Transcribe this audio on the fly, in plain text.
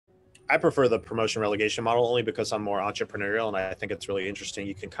I prefer the promotion relegation model only because I'm more entrepreneurial, and I think it's really interesting.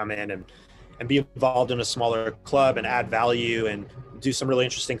 You can come in and be involved in a smaller club and add value and do some really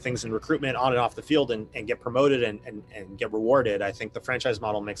interesting things in recruitment on and off the field and get promoted and get rewarded. I think the franchise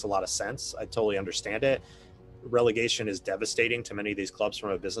model makes a lot of sense. I totally understand it. Relegation is devastating to many of these clubs from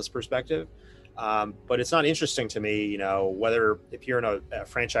a business perspective. But it's not interesting to me, you know, whether if you're in a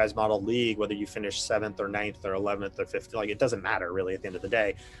franchise model league, whether you finish 7th or 9th or 11th or 5th, like it doesn't matter really at the end of the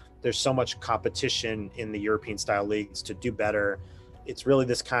day. There's so much competition in the European style leagues to do better. It's really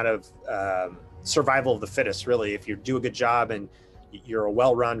this kind of survival of the fittest, really. If you do a good job and you're a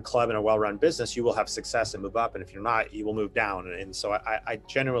well-run club and a well-run business, you will have success and move up. And if you're not, you will move down. And so I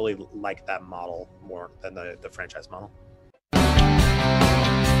generally like that model more than the franchise model.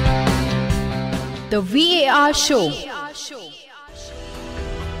 The VAR Show.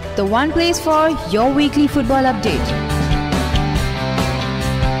 The one place for your weekly football update.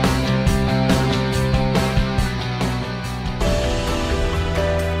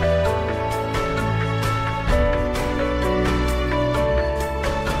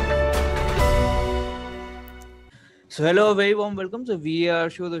 So hello, very warm welcome to VAR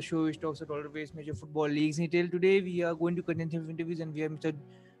Show, the show which talks about all the various major football leagues in detail. Today we are going to continue with interviews, and we have Mr.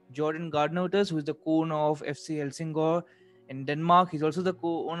 Jordan Gardner with us, who is the co-owner of FC Helsingor in Denmark. He's also the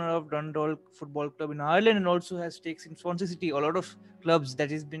co-owner of Dundalk Football Club in Ireland and also has stakes in Swansea City, a lot of clubs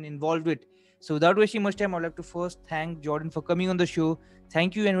that he's been involved with. So without wasting much time, I'd like to first thank Jordan for coming on the show.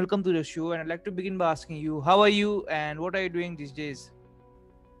 Thank you and welcome to the show. And I'd like to begin by asking you, how are you and what are you doing these days?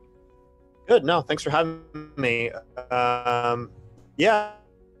 Good. No, thanks for having me. Yeah,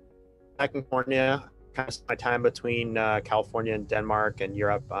 back in California, kind of my time between California and Denmark and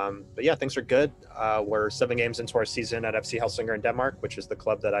Europe. But yeah, things are good. We're 7 games into our season at FC Helsingor in Denmark, which is the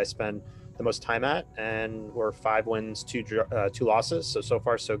club that I spend the most time at. And we're 5 wins, 2 losses. So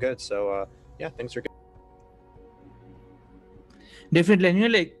far, so good. So yeah, things are good. Definitely. And you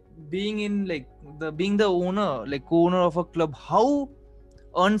know, like being the owner, like co-owner of a club, how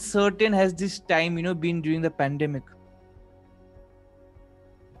uncertain has this time, you know, been during the pandemic?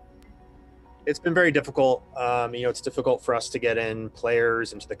 It's been very difficult. You know, it's difficult for us to get in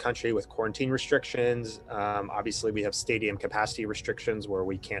players into the country with quarantine restrictions. Obviously, we have stadium capacity restrictions where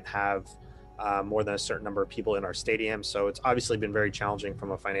we can't have more than a certain number of people in our stadium. So it's obviously been very challenging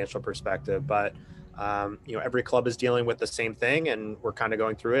from a financial perspective. But, you know, every club is dealing with the same thing, and we're kind of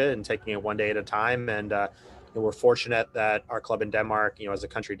going through it and taking it one day at a time. And we're fortunate that our club in Denmark, you know, as a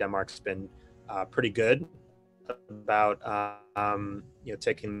country, Denmark's been pretty good about, you know,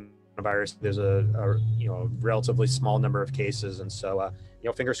 taking the virus. There's a you know, relatively small number of cases. And so, you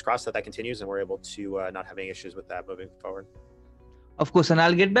know, fingers crossed that continues and we're able to not have any issues with that moving forward. Of course. And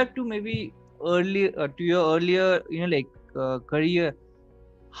I'll get back to maybe to your earlier, you know, like career.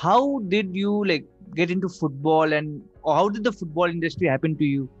 How did you like get into football, and or how did the football industry happen to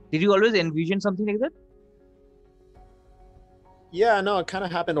you? Did you always envision something like that? Yeah, no, it kind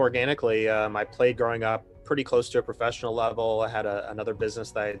of happened organically. I played growing up pretty close to a professional level. I had another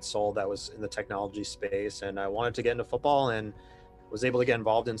business that I had sold that was in the technology space, and I wanted to get into football and was able to get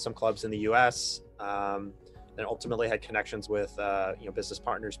involved in some clubs in the US. And ultimately had connections with you know, business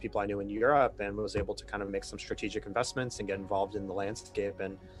partners, people I knew in Europe, and was able to kind of make some strategic investments and get involved in the landscape.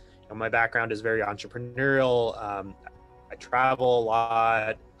 And you know, my background is very entrepreneurial. I travel a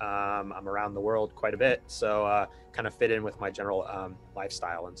lot. I'm around the world quite a bit, so kind of fit in with my general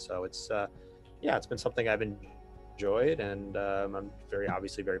lifestyle. And so it's yeah, it's been something I've enjoyed, and I'm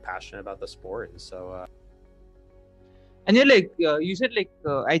obviously very passionate about the sport. And so and you're like you said, like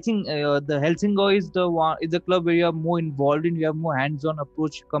I think the Helsingor is the club where you are more involved in, you have more hands-on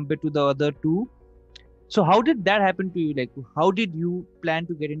approach compared to the other two. So how did that happen to you? Like, how did you plan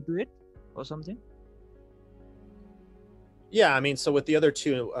to get into it or something? Yeah, I mean, so with the other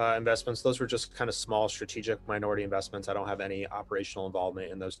 2 investments, those were just kind of small strategic minority investments. I don't have any operational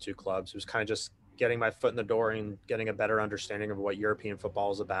involvement in those 2 clubs. It was kind of just getting my foot in the door and getting a better understanding of what European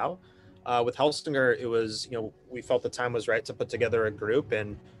football is about. With Helsingor, it was, you know, we felt the time was right to put together a group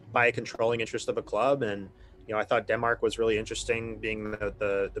and buy a controlling interest of a club. And, you know, I thought Denmark was really interesting, being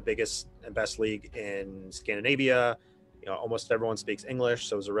the biggest and best league in Scandinavia. You know, almost everyone speaks English,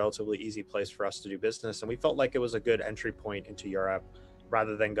 so it was a relatively easy place for us to do business. And we felt like it was a good entry point into Europe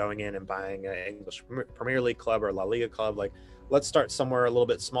rather than going in and buying an English Premier League club or La Liga club. Like, let's start somewhere a little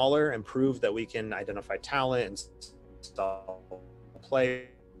bit smaller and prove that we can identify talent and install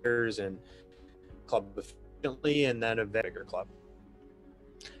players and club efficiently, and then a bigger club.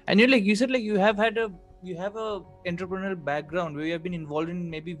 And you're like, you said, like you have a entrepreneurial background where you have been involved in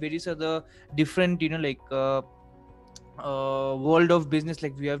maybe various other different, you know, like world of business,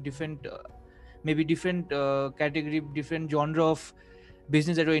 like we have different maybe different category, different genre of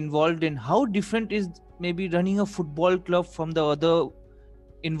business that you're involved in. How different is maybe running a football club from the other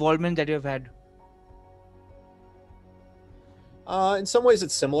involvement that you've had? In some ways,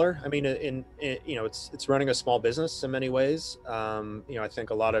 it's similar. I mean, it's running a small business in many ways. I think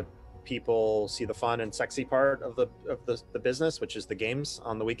a lot of people see the fun and sexy part of the business, which is the games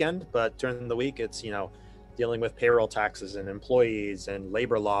on the weekend. But during the week, it's dealing with payroll taxes and employees and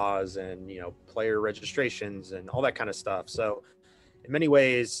labor laws and player registrations and all that kind of stuff. So in many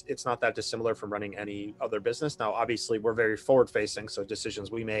ways, it's not that dissimilar from running any other business. Now, obviously, we're very forward-facing, so decisions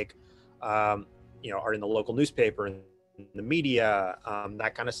we make, are in the local newspaper and the media,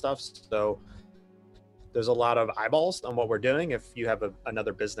 that kind of stuff. So there's a lot of eyeballs on what we're doing. If you have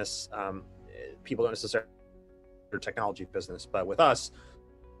another business, people don't necessarily technology business, but with us,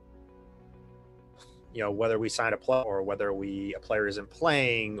 whether we sign a player or whether a player isn't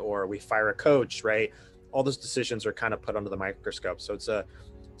playing or we fire a coach, right? All those decisions are kind of put under the microscope. So it's a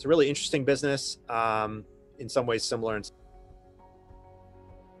really interesting business, in some ways similar.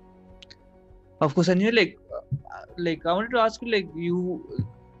 Of course, and you're like I wanted to ask you, like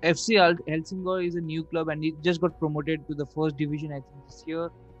FC Helsingor is a new club and it just got promoted to the first division, I think, this year.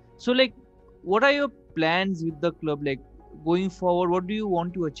 So like, what are your plans with the club? Like going forward, what do you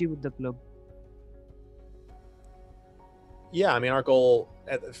want to achieve with the club? Yeah, I mean, our goal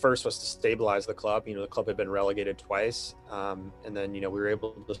at first was to stabilize the club. The club had been relegated twice. And then, we were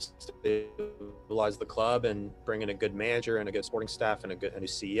able to stabilize the club and bring in a good manager and a good sporting staff and a new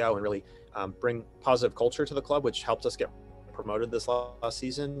CEO and really bring positive culture to the club, which helped us get promoted this last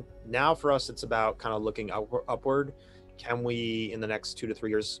season. Now for us, it's about kind of looking upward. Can we, in the next 2 to 3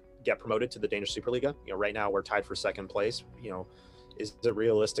 years, get promoted to the Danish Superliga? Right now we're tied for second place. Is it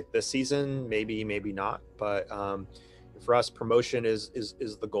realistic this season? Maybe, maybe not. But for us, promotion is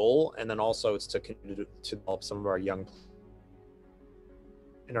the goal, and then also it's to continue to develop some of our young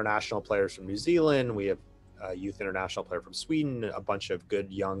international players from New Zealand. We have a youth international player from Sweden, a bunch of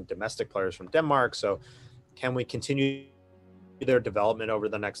good young domestic players from Denmark. So can we continue their development over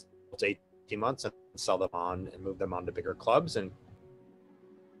the next 18 months and sell them on and move them on to bigger clubs? And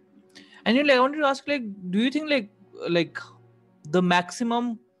I wanted to ask, like, do you think like the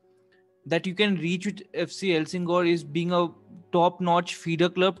maximum that you can reach with FC Helsingor is being a top-notch feeder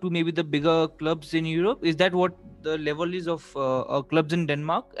club to maybe the bigger clubs in Europe? Is that what the level is of clubs in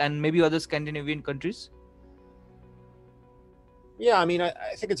Denmark and maybe other Scandinavian countries? Yeah, I mean, I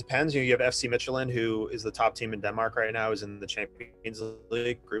think it depends. You have FC Midtjylland, who is the top team in Denmark right now, is in the Champions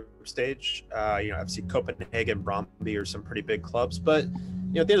League group stage. FC Copenhagen, Brøndby are some pretty big clubs. But,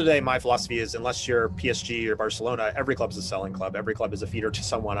 at the end of the day, my philosophy is unless you're PSG or Barcelona, every club is a selling club. Every club is a feeder to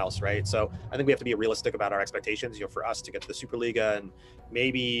someone else, right? So I think we have to be realistic about our expectations, for us to get to the Superliga and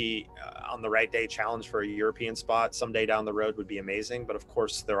maybe on the right day challenge for a European spot someday down the road would be amazing. But of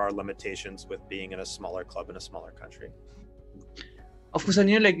course, there are limitations with being in a smaller club in a smaller country. Of course, and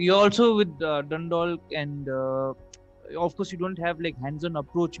you're also with Dundalk, and of course you don't have like hands-on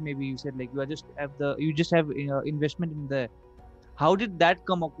approach. Maybe you said like you just have investment in there. How did that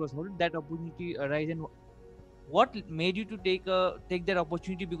come across? How did that opportunity arise, and what made you to take that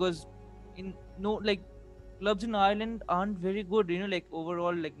opportunity? Because clubs in Ireland aren't very good.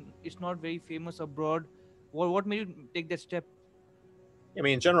 Overall, like it's not very famous abroad. What made you take that step? I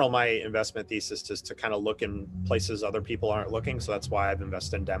mean, in general, my investment thesis is to kind of look in places other people aren't looking. So that's why I've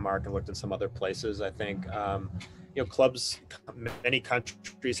invested in Denmark and looked in some other places. I think, clubs, many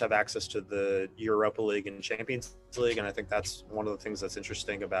countries have access to the Europa League and Champions League. And I think that's one of the things that's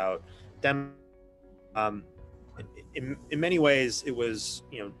interesting about Denmark. In many ways, it was,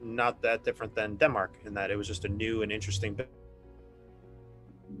 not that different than Denmark in that it was just a new and interesting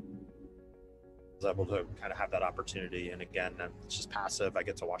able to kind of have that opportunity. And again, it's just passive. I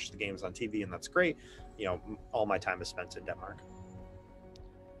get to watch the games on TV and that's great. All my time is spent in Denmark.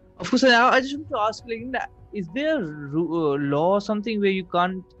 Of course, I just want to ask, is there a law or something where you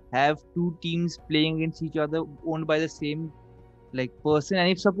can't have two teams playing against each other owned by the same person? And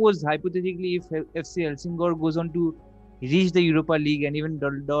if suppose hypothetically, if FC Helsingor goes on to reach the Europa League and even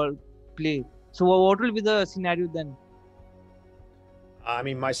Dundalk play, so what will be the scenario then? I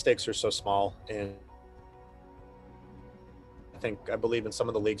mean, my stakes are so small, and I believe in some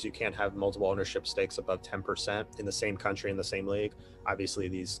of the leagues you can't have multiple ownership stakes above 10% in the same country in the same league. Obviously,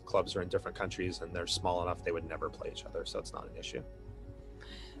 these clubs are in different countries and they're small enough they would never play each other, so it's not an issue.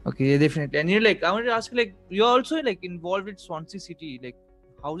 Okay, definitely. And I wanted to ask you, you're also involved with Swansea City.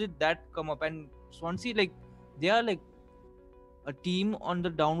 How did that come up? And Swansea, they are a team on the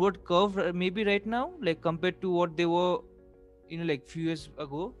downward curve, maybe right now, like compared to what they were, like few years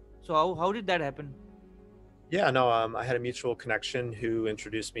ago. So how did that happen? Yeah, no, I had a mutual connection who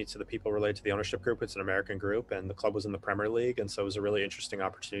introduced me to the people related to the ownership group. It's an American group, and the club was in the Premier League, and so it was a really interesting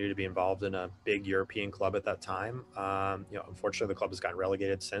opportunity to be involved in a big European club at that time. Unfortunately, the club has gotten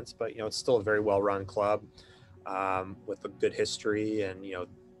relegated since, but it's still a very well-run club with a good history, and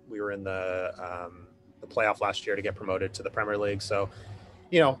we were in the playoff last year to get promoted to the Premier League. So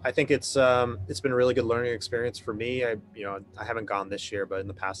I think it's been a really good learning experience for me. I haven't gone this year, but in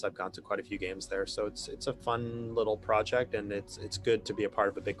the past I've gone to quite a few games there. So it's a fun little project, and it's good to be a part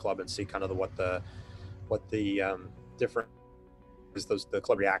of a big club and see kind of what the different the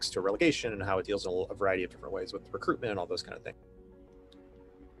club reacts to relegation and how it deals in a variety of different ways with recruitment and all those kind of things.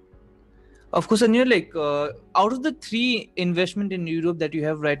 Of course, and out of the three investment in Europe that you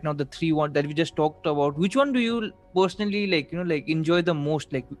have right now, the three one that we just talked about, which one do you personally enjoy the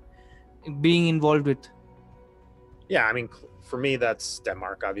most, like being involved with? Yeah, I mean, for me, that's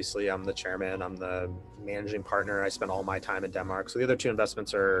Denmark. Obviously, I'm the chairman. I'm the managing partner. I spend all my time in Denmark. So the other two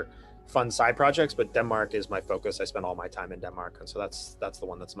investments are fun side projects, but Denmark is my focus. I spend all my time in Denmark, and so that's the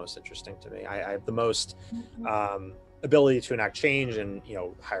one that's most interesting to me. I have the most ability to enact change and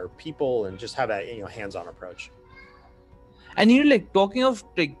hire people and just have a hands-on approach. And talking of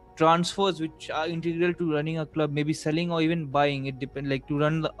transfers, which are integral to running a club, maybe selling or even buying, it depends. Like to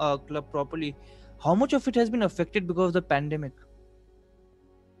run a club properly, how much of it has been affected because of the pandemic?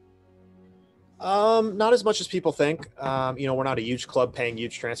 Not as much as people think. We're not a huge club paying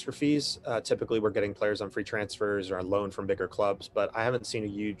huge transfer fees. Typically, we're getting players on free transfers or on loan from bigger clubs, but I haven't seen a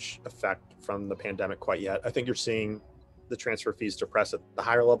huge effect from the pandemic quite yet. I think you're seeing the transfer fees depress at the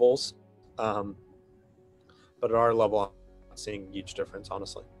higher levels, but at our level, I'm not seeing a huge difference,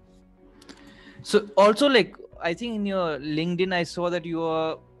 honestly. So also, I think in your LinkedIn, I saw that you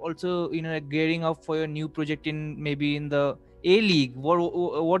are also gearing up for your new project in maybe in the A League.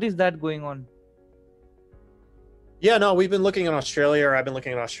 What is that going on? Yeah, no, we've been looking in Australia, or I've been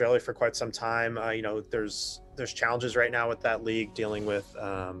looking in Australia for quite some time. There's challenges right now with that league, dealing with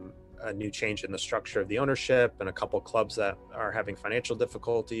a new change in the structure of the ownership and a couple of clubs that are having financial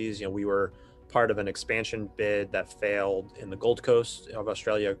difficulties. We were part of an expansion bid that failed in the Gold Coast of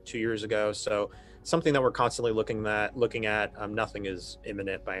Australia 2 years ago. So something that we're constantly looking at. Nothing is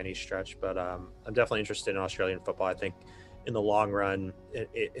imminent by any stretch, but I'm definitely interested in Australian football. I think in the long run,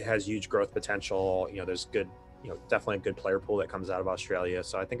 it has huge growth potential. There's definitely a good player pool that comes out of Australia.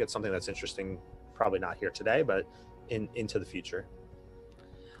 So I think it's something that's interesting, probably not here today, but into the future.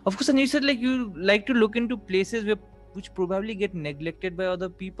 Of course, and you said you like to look into places which probably get neglected by other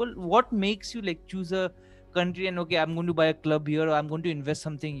people. What makes you choose a country and okay, I'm going to buy a club here, or I'm going to invest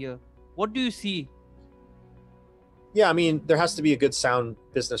something here? What do you see? Yeah, I mean, there has to be a good sound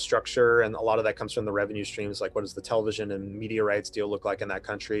business structure, and a lot of that comes from the revenue streams. Like, what does the television and media rights deal look like in that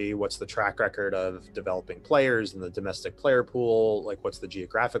country? What's the track record of developing players in the domestic player pool? Like, what's the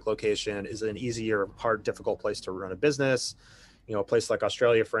geographic location? Is it an easy or hard, difficult place to run a business? A place like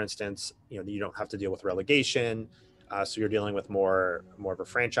Australia, for instance, you don't have to deal with relegation. So you're dealing with more of a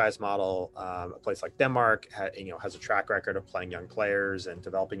franchise model. A place like Denmark, has a track record of playing young players and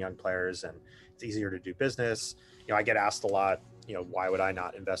developing young players, and it's easier to do business. I get asked a lot, why would I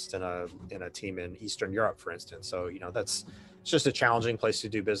not invest in a team in Eastern Europe, for instance? So it's just a challenging place to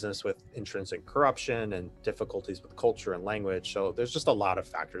do business with intrinsic corruption and difficulties with culture and language. So there's just a lot of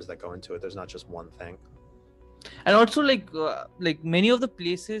factors that go into it. There's not just one thing. And also many of the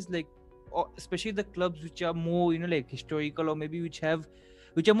places, especially the clubs which are more historical, or maybe which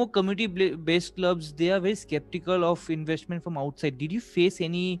are more community based clubs, they are very skeptical of investment from outside. Did you face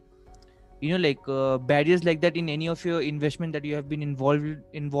any barriers like that in any of your investment that you have been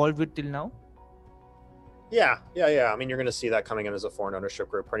involved with till now? Yeah. I mean, you're going to see that coming in as a foreign ownership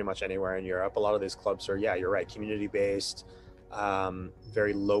group pretty much anywhere in Europe. A lot of these clubs are, you're right, community based,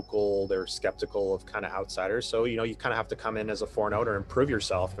 very local. They're skeptical of kind of outsiders. So, you kind of have to come in as a foreign owner and prove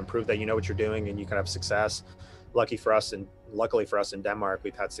yourself and prove that you know what you're doing and you can have success. Luckily for us in Denmark,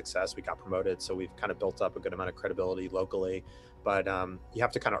 we've had success. We got promoted, so we've kind of built up a good amount of credibility locally. But you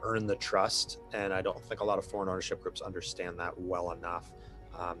have to kind of earn the trust, and I don't think a lot of foreign ownership groups understand that well enough.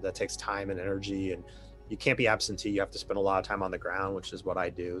 That takes time and energy, and you can't be absentee. You have to spend a lot of time on the ground, which is what I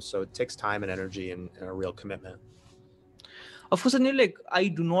do. So it takes time and energy and a real commitment. Of course, Anil, I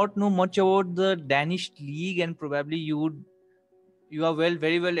do not know much about the Danish league, and probably you are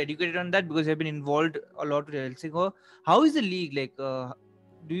very well educated on that because you have been involved a lot with Helsingor. How is the league? Do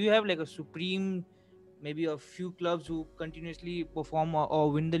you have a supreme, maybe a few clubs who continuously perform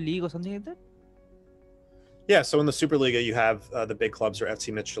or win the league or something like that? Yeah, so in the Superliga, you have the big clubs are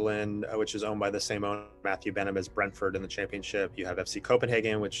FC Michelin, which is owned by the same owner, Matthew Benham, as Brentford in the Championship. You have FC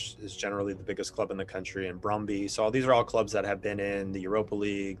Copenhagen, which is generally the biggest club in the country, and Brøndby. So these are all clubs that have been in the Europa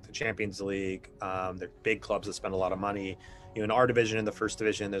League, the Champions League. They're big clubs that spend a lot of money. In our division, in the first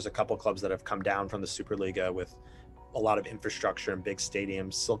division, there's a couple clubs that have come down from the Superliga with a lot of infrastructure and big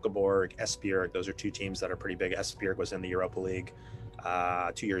stadiums. Silkeborg, Esbjerg, those are two teams that are pretty big. Esbjerg was in the Europa League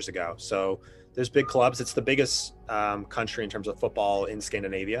 2 years ago. So there's big clubs. It's the biggest country in terms of football in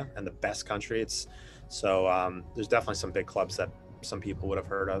Scandinavia and the best country. There's definitely some big clubs that some people would have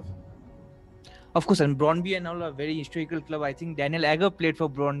heard of. Of course, and Brøndby and all a very historical club. I think Daniel Agger played for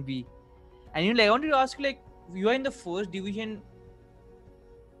Brøndby. And I wanted to ask, you are in the first division.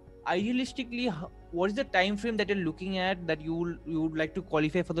 Idealistically, what is the time frame that you're looking at that you would like to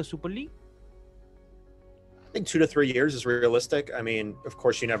qualify for the Super League? I think 2 to 3 years is realistic. I mean, of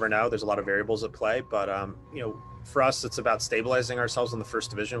course, you never know. There's a lot of variables at play, but for us, it's about stabilizing ourselves in the first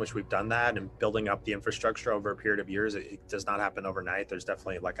division, which we've done that, and building up the infrastructure over a period of years. It does not happen overnight. There's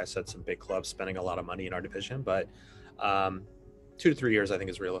definitely, like I said, some big clubs spending a lot of money in our division, but 2 to 3 years, I think,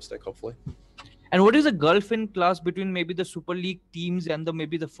 is realistic, hopefully. And what is the gulf in class between maybe the Super League teams and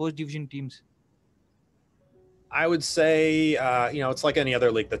maybe the first division teams? I would say, it's like any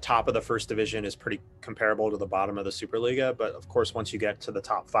other league. The top of the first division is pretty comparable to the bottom of the Superliga. But of course, once you get to the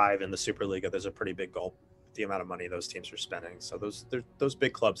top 5 in the Superliga, there's a pretty big gulf, the amount of money those teams are spending. So those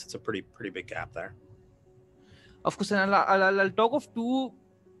big clubs, it's a pretty big gap there. Of course, and I'll talk of 2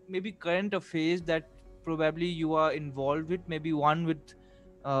 maybe current affairs that probably you are involved with. Maybe one with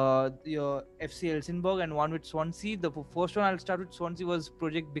your FC Helsingor and one with Swansea. The first one I'll start with Swansea was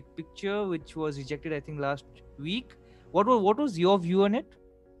Project Big Picture, which was rejected, I think, last week. What was your view on it?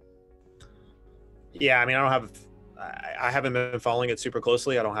 Yeah, I mean, I haven't been following it super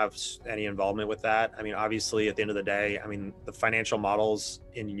closely. I don't have any involvement with that. I mean, obviously, at the end of the day, the financial models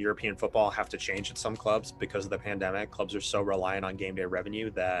in European football have to change at some clubs because of the pandemic. Clubs are so reliant on game day revenue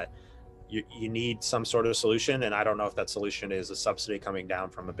that you need some sort of solution. And I don't know if that solution is a subsidy coming down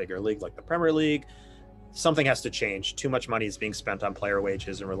from a bigger league like the Premier League. Something has to change. Too much money is being spent on player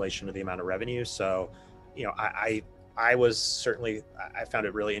wages in relation to the amount of revenue. So, I found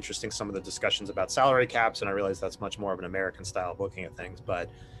it really interesting, some of the discussions about salary caps, and I realized that's much more of an American style of looking at things, but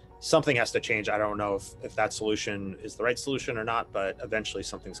something has to change. I don't know if that solution is the right solution or not, but eventually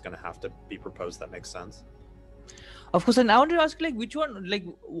something's going to have to be proposed that makes sense. Of course, and I want to ask, which one,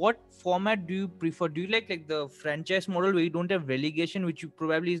 what format do you prefer? Do you like the franchise model where you don't have relegation, which you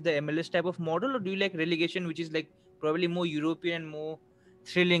probably is the MLS type of model, or do you like relegation, which is probably more European and more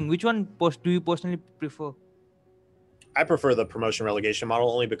thrilling? Which one do you personally prefer? I prefer the promotion relegation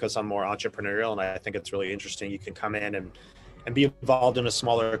model only because I'm more entrepreneurial, and I think it's really interesting. You can come in and be involved in a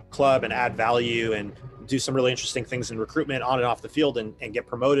smaller club and add value and do some really interesting things in recruitment on and off the field and get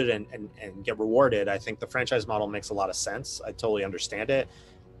promoted and get rewarded. I think the franchise model makes a lot of sense. I totally understand it.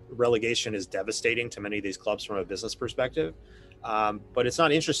 Relegation is devastating to many of these clubs from a business perspective. But it's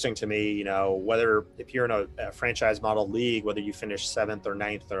not interesting to me, whether if you're in a franchise model league, whether you finish 7th or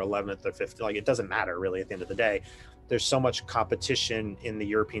 9th or 11th or 5th, it doesn't matter really at the end of the day. There's so much competition in the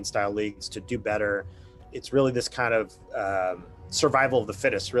European style leagues to do better. It's really this kind of survival of the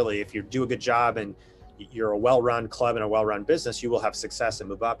fittest, really. If you do a good job and you're a well-run club and a well-run business, you will have success and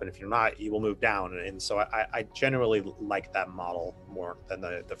move up. And if you're not, you will move down. And so I generally like that model more than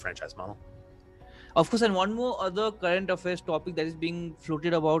the franchise model. Of course, and one more other current affairs topic that is being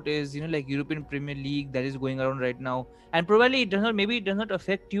floated about is, European Premier League that is going around right now. And probably it does not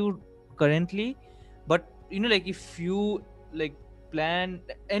affect you currently, but, if you plan,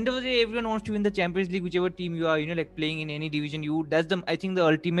 end of the day, everyone wants to win the Champions League, whichever team you are, playing in any division. That's I think the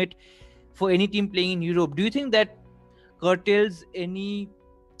ultimate for any team playing in Europe. Do you think that curtails any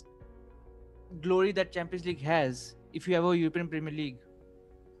glory that Champions League has if you have a European Premier League?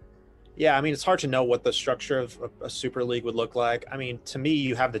 Yeah, it's hard to know what the structure of a Super League would look like. To me,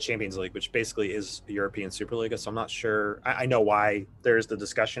 you have the Champions League, which basically is the European Superliga. So I'm not sure. I know why there's the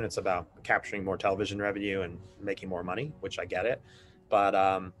discussion. It's about capturing more television revenue and making more money, which I get it. But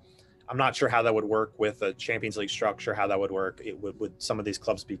I'm not sure how that would work with a Champions League structure, how that would work. Would some of these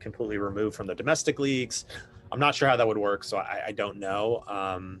clubs be completely removed from the domestic leagues? I'm not sure how that would work. So I don't know.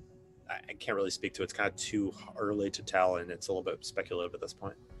 I can't really speak to it. It's kind of too early to tell, and it's a little bit speculative at this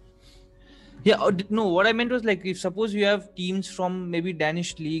point. Yeah, no, what I meant was if suppose you have teams from maybe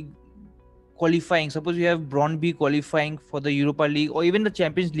Danish league qualifying, suppose you have Brøndby qualifying for the Europa League or even the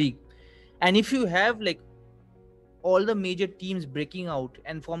Champions League, and if you have all the major teams breaking out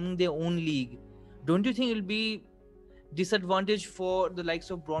and forming their own league, don't you think it'll be disadvantage for the likes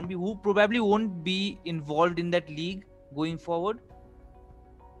of Brøndby, who probably won't be involved in that league going forward?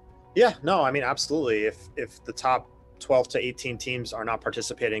 Yeah, no, I mean, absolutely. If the top 12 to 18 teams are not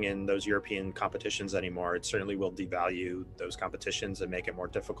participating in those European competitions anymore, it certainly will devalue those competitions and make it more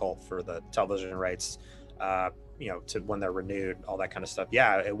difficult for the television rights, to when they're renewed, all that kind of stuff.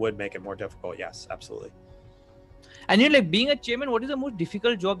 Yeah, it would make it more difficult. Yes, absolutely. And you're like, being a chairman, what is the most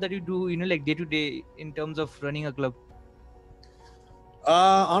difficult job that you do, like day to day in terms of running a club?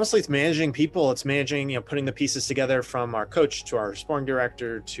 Honestly, it's managing people. It's managing, putting the pieces together from our coach to our sporting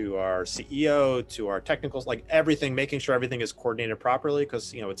director to our CEO to our technicals, like everything, making sure everything is coordinated properly,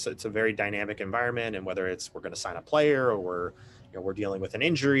 because it's a very dynamic environment, and whether it's we're going to sign a player or we're dealing with an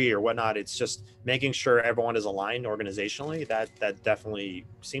injury or whatnot, it's just making sure everyone is aligned organizationally. That definitely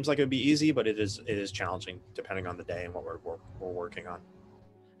seems like it would be easy, but it is challenging depending on the day and what we're working on.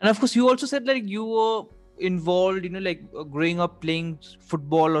 And of course, you also said like you were involved, growing up playing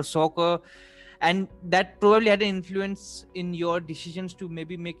football or soccer, and that probably had an influence in your decisions to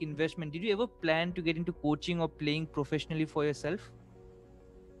maybe make investment. Did you ever plan to get into coaching or playing professionally for yourself?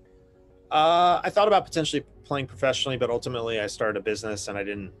 I thought about potentially playing professionally, but ultimately I started a business and I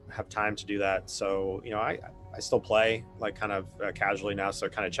didn't have time to do that. So, I still play like kind of casually now. So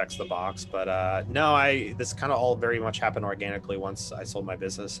it kind of checks the box, but no, this kind of all very much happened organically once I sold my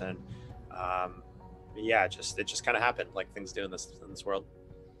business, and it just kind of happened like things do in this world.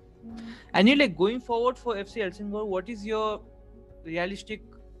 And you're like, going forward for FC Helsingor, what is your realistic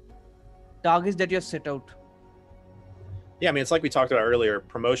targets that you have set out? Yeah, I mean, it's like we talked about earlier,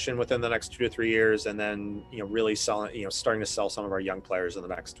 promotion within the next 2 to 3 years, and then, really selling, starting to sell some of our young players in the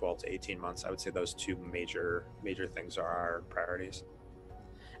next 12 to 18 months. I would say those two major things are our priorities.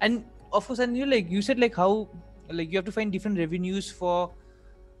 And of course, and you said like how like you have to find different revenues for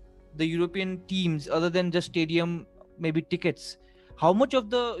the European teams other than just stadium, maybe tickets. How much of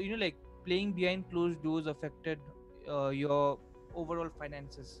the, playing behind closed doors affected your overall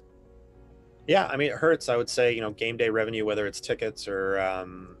finances? Yeah, I mean, it hurts. I would say, game day revenue, whether it's tickets or,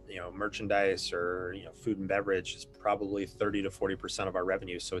 merchandise or, food and beverage, is probably 30 to 40% of our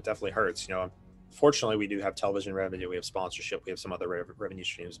revenue. So it definitely hurts. Fortunately, we do have television revenue, we have sponsorship, we have some other revenue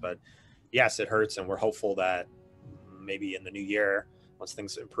streams. But yes, it hurts. And we're hopeful that maybe in the new year, once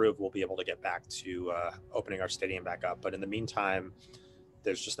things improve, we'll be able to get back to opening our stadium back up. But in the meantime,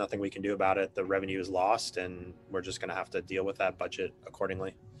 there's just nothing we can do about it. The revenue is lost, and we're just going to have to deal with that budget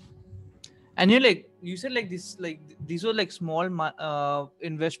accordingly. And you said like this, like these were like small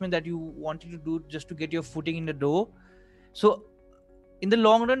investment that you wanted to do just to get your footing in the door. So in the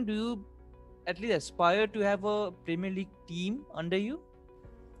long run, do you at least aspire to have a Premier League team under you?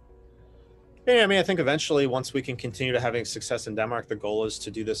 Yeah, I mean, I think eventually, once we can continue to having success in Denmark, the goal is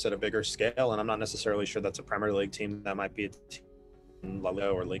to do this at a bigger scale. And I'm not necessarily sure that's a Premier League team. That might be a team in La Liga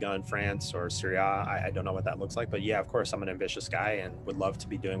or Liga in France or Serie A. I don't know what that looks like, but yeah, of course, I'm an ambitious guy and would love to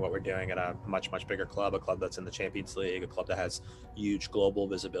be doing what we're doing at a much bigger club, a club that's in the Champions League, a club that has huge global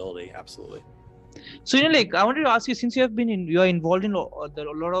visibility. Absolutely. So I wanted to ask you, since you are involved in a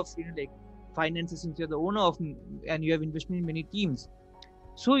lot of finances, since you're the owner of and you have investment in many teams.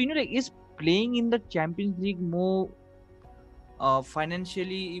 So is playing in the Champions League more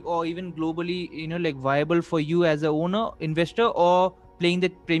financially or even globally viable for you as a owner, investor, or playing the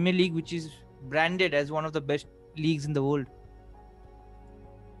Premier League, which is branded as one of the best leagues in the world?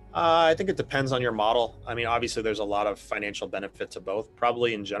 I think it depends on your model. I mean, obviously there's a lot of financial benefit to both.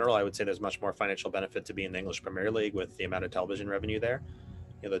 Probably in general, I would say there's much more financial benefit to be in the English Premier League with the amount of television revenue there.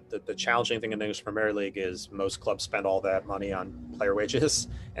 The challenging thing in the English Premier League is most clubs spend all that money on player wages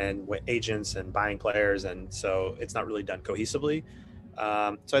and agents and buying players, and so it's not really done cohesively.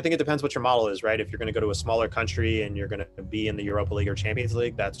 So I think it depends what your model is, right? If you're going to go to a smaller country and you're going to be in the Europa League or Champions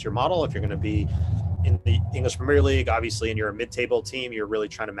League, that's your model. If you're going to be in the English Premier League, obviously, and you're a mid-table team, you're really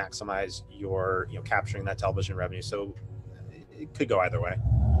trying to maximize your, capturing that television revenue. So it could go either way.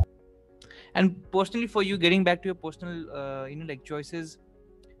 And personally, for you, getting back to your personal, choices,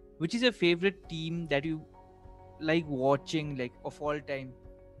 which is your favorite team that you like watching, like of all time?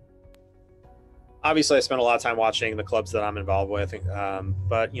 Obviously, I spend a lot of time watching the clubs that I'm involved with.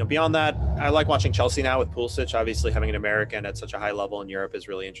 But beyond that, I like watching Chelsea now with Pulisic. Obviously, having an American at such a high level in Europe is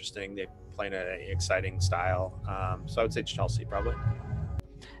really interesting. They play in an exciting style. So I would say Chelsea probably.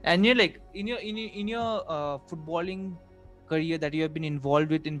 And you're like in your footballing career that you have been involved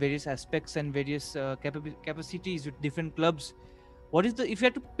with in various aspects and various capacities with different clubs. What is if you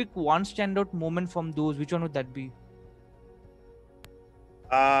had to pick one standout moment from those, which one would that be?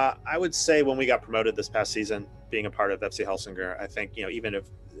 I would say when we got promoted this past season, being a part of FC Helsingor. I think, even if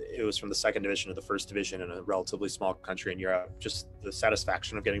it was from the second division to the first division in a relatively small country in Europe, just the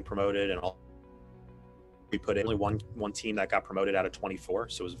satisfaction of getting promoted and all. We put in only one team that got promoted out of 24,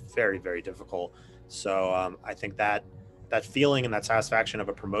 so it was very, very difficult. So I think that feeling and that satisfaction of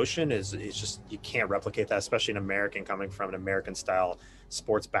a promotion is just, you can't replicate that, especially an American coming from an American style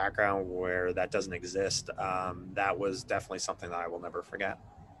sports background where that doesn't exist. That was definitely something that I will never forget.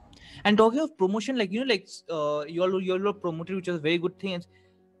 And talking of promotion, you all promoted, which is a very good thing.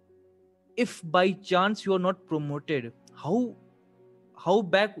 If by chance you are not promoted, how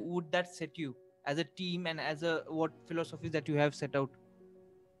back would that set you as a team and as what philosophies that you have set out?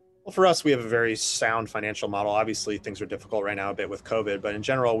 Well, for us, we have a very sound financial model. Obviously, things are difficult right now a bit with COVID, but in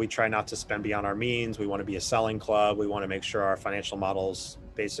general, we try not to spend beyond our means. We want to be a selling club. We want to make sure our financial models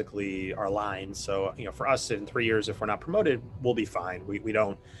basically are aligned. So, for us in 3 years, if we're not promoted, we'll be fine.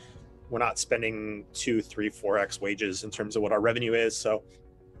 We're not spending 2, 3, 4x wages in terms of what our revenue is. So,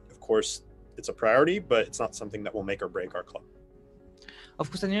 of course, it's a priority, but it's not something that will make or break our club. Of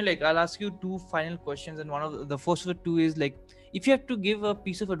course, and I'll ask you two final questions, and one of the first of the two is if you have to give a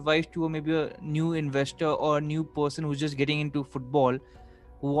piece of advice to maybe a new investor or a new person who's just getting into football,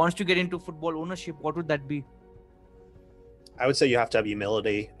 who wants to get into football ownership, what would that be? I would say you have to have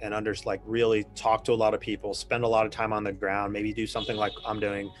humility and really talk to a lot of people, spend a lot of time on the ground, maybe do something like I'm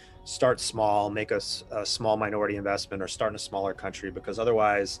doing, start small, make a small minority investment, or start in a smaller country, because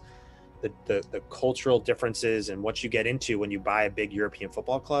otherwise the cultural differences and what you get into when you buy a big European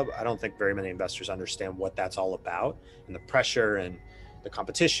football club, I don't think very many investors understand what that's all about, and the pressure and the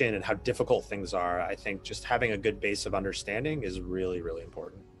competition and how difficult things are. I think just having a good base of understanding is really, really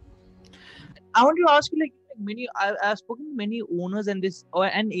important. I want to ask you, I've spoken to many owners and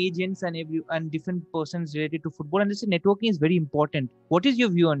agents and different persons related to football, and they say networking is very important. What is your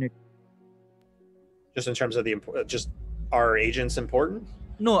view on it? Just in terms of just are agents important?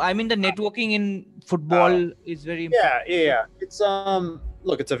 No, I mean the networking in football is very important. Yeah. It's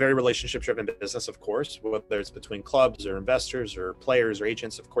look, it's a very relationship-driven business, of course, whether it's between clubs or investors or players or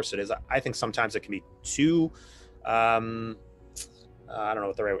agents. Of course it is. I think sometimes it can be too, I don't know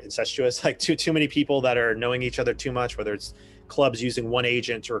what the right word, incestuous, like too many people that are knowing each other too much, whether it's clubs using one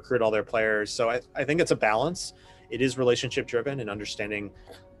agent to recruit all their players. So I think it's a balance. It is relationship-driven and understanding,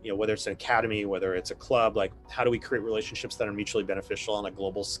 whether it's an academy, whether it's a club, how do we create relationships that are mutually beneficial on a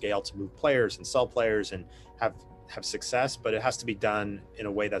global scale to move players and sell players and have success, but it has to be done in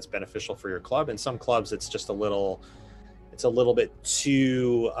a way that's beneficial for your club. And some clubs, it's just a little bit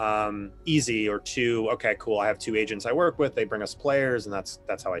too easy or too, okay, cool, I have 2 agents I work with, they bring us players, and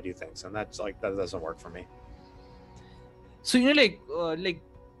that's how I do things. And that's that doesn't work for me. So,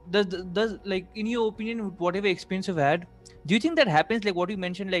 does in your opinion, whatever experience you've had, do you think that happens, what you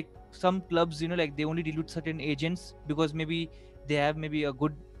mentioned, some clubs, they only deal with certain agents because maybe they have a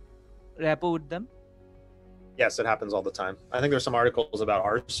good rapport with them? Yes, it happens all the time. I think there's some articles about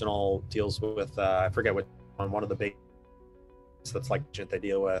Arsenal deals with I forget what one of the big that's agent they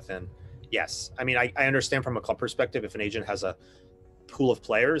deal with. And yes, I mean, I understand from a club perspective, if an agent has a pool of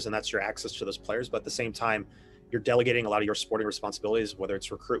players and that's your access to those players, but at the same time, you're delegating a lot of your sporting responsibilities, whether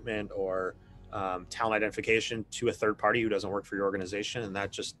it's recruitment or talent identification, to a third party who doesn't work for your organization. And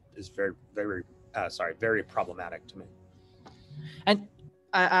that just is very, very, very problematic to me. And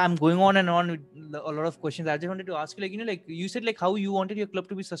I'm going on and on with a lot of questions. I just wanted to ask you, you said how you wanted your club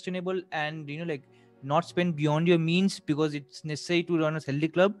to be sustainable and not spend beyond your means because it's necessary to run a healthy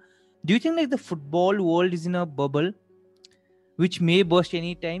club. Do you think the football world is in a bubble which may burst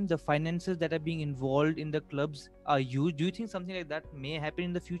anytime? The finances that are being involved in the clubs are huge. Do you think something like that may happen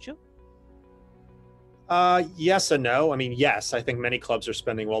in the future? Yes and no. I mean, yes, I think many clubs are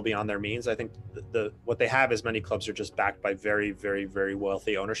spending well beyond their means. I think what they have is many clubs are just backed by very, very, very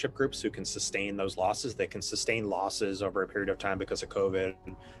wealthy ownership groups who can sustain those losses. They can sustain losses over a period of time because of COVID,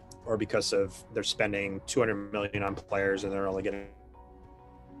 or because of they're spending 200 million on players and they're only getting.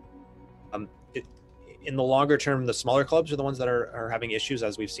 In the longer term, the smaller clubs are the ones that are having issues,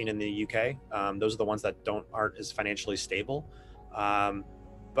 as we've seen in the UK. Those are the ones that aren't as financially stable.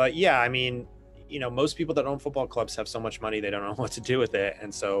 But yeah, I mean, most people that own football clubs have so much money, they don't know what to do with it.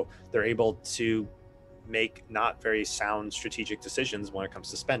 And so they're able to make not very sound strategic decisions when it comes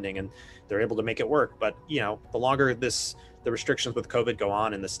to spending, and they're able to make it work. But, the longer the restrictions with COVID go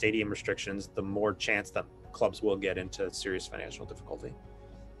on and the stadium restrictions, the more chance that clubs will get into serious financial difficulty.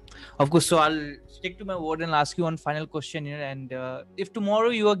 Of course. So I'll stick to my word and ask you one final question here. And if tomorrow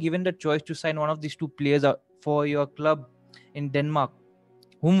you are given the choice to sign one of these 2 players for your club in Denmark,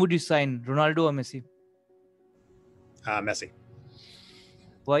 whom would you sign, Ronaldo or Messi? Messi.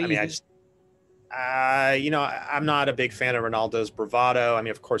 Why? I mean, I'm not a big fan of Ronaldo's bravado. I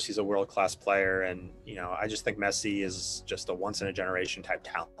mean, of course, he's a world-class player, and I just think Messi is just a once-in-a-generation type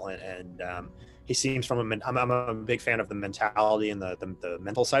talent, and he seems I'm a big fan of the mentality and the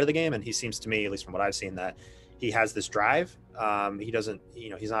mental side of the game, and he seems to me, at least from what I've seen, that he has this drive. He doesn't,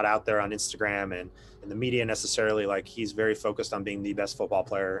 he's not out there on Instagram and in the media necessarily. Like, he's very focused on being the best football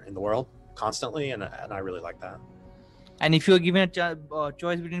player in the world constantly, and I really like that. And if you're given a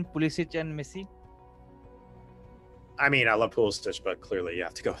choice between Pulisic and Messi? I mean, I love Pulisic, but clearly you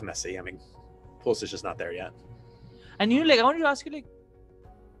have to go with Messi. I mean, Pulisic is not there yet. And I want to ask you,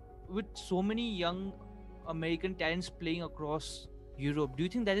 with so many young American talents playing across Europe, do you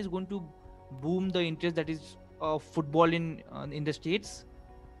think that is going to boom the interest that is football in the States?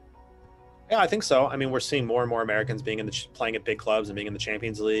 Yeah, I think so. I mean, we're seeing more and more Americans playing at big clubs and being in the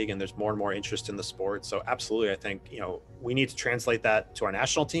Champions League, and there's more and more interest in the sport. So absolutely, I think, we need to translate that to our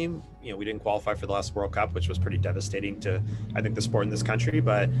national team. We didn't qualify for the last World Cup, which was pretty devastating to, I think, the sport in this country.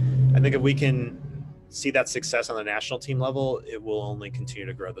 But I think if we can see that success on the national team level, it will only continue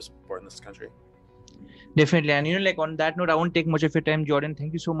to grow the sport in this country. Definitely. And, on that note, I won't take much of your time, Jordan.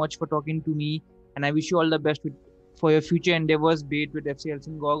 Thank you so much for talking to me. And I wish you all the best for your future endeavors, be it with FC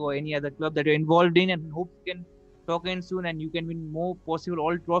Helsingor or any other club that you're involved in, and hope you can talk in soon and you can win more possible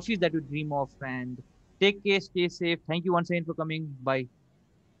all trophies that you dream of. And take care, stay safe. Thank you once again for coming. Bye.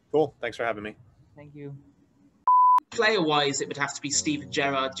 Cool. Thanks for having me. Thank you. Player-wise, it would have to be Steven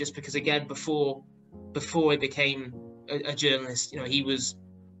Gerrard, just because, again, before he became a journalist, he was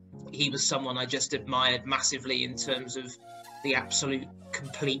someone I just admired massively in terms of the absolute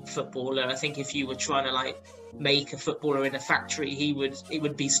complete footballer. I think if you were trying to make a footballer in a factory, it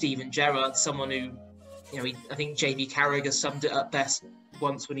would be Steven Gerrard, someone who, I think JB Carragher summed it up best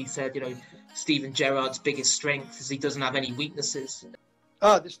once when he said, Steven Gerrard's biggest strength is he doesn't have any weaknesses.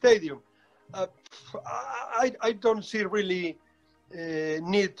 The stadium. I don't see really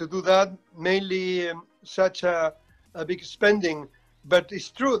need to do that, mainly such a big spending. But it's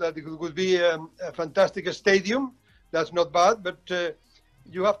true that it would be a fantastic stadium. That's not bad, but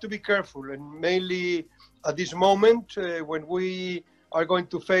you have to be careful, and mainly at this moment when we are going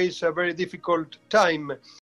to face a very difficult time.